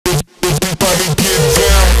Everybody get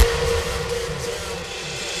down.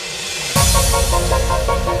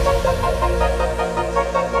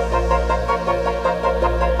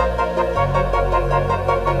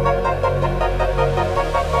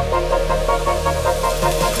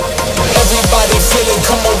 Everybody feel it,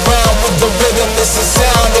 come around with the rhythm, it's a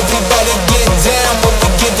sound. Everybody get down when we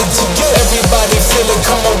give it to you. Everybody feel it,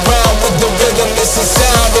 come around with the rhythm, it's a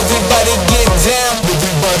sound. Everybody get down.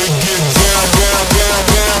 Everybody get down, down, down,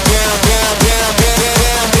 down, down, down, down,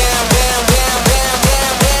 down, down, down, down, down,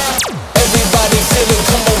 down, down. Everybody feel it,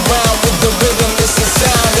 come around with the rhythm, it's a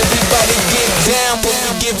sound. Everybody get down when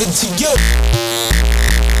we give it to you.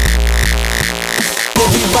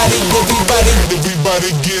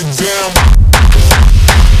 Everybody get down.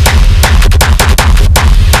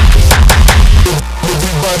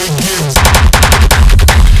 Everybody get down.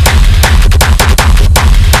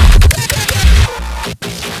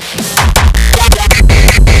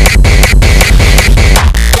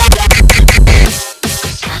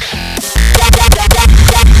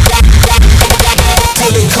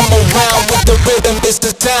 Feel it, come around with the rhythm, it's the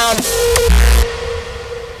sound.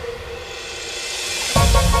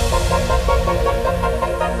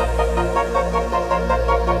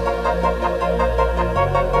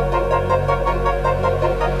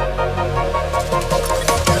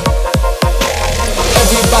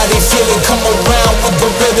 Everybody feel it, come around with the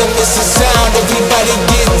rhythm, it's a sound. Everybody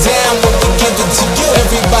get down when we give it to you.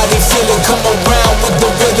 Everybody feel it, come around with the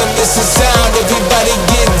rhythm, it's a sound. Everybody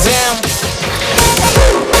get down.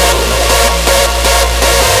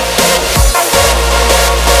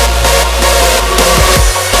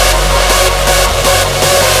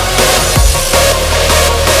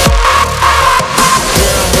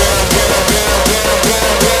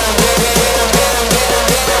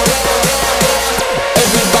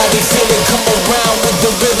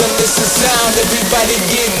 It's a sound, everybody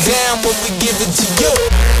get down when we give it to you.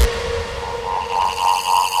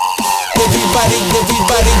 Everybody get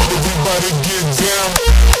down.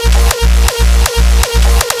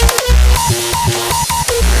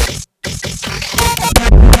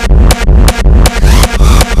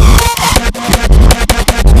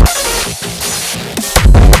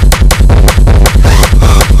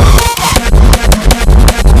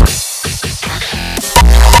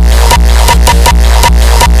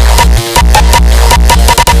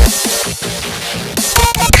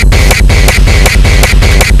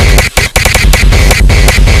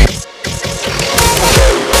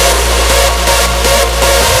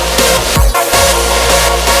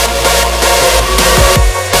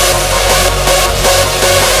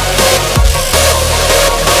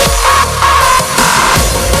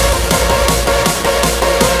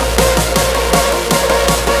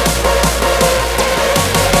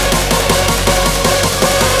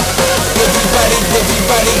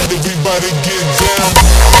 Everybody get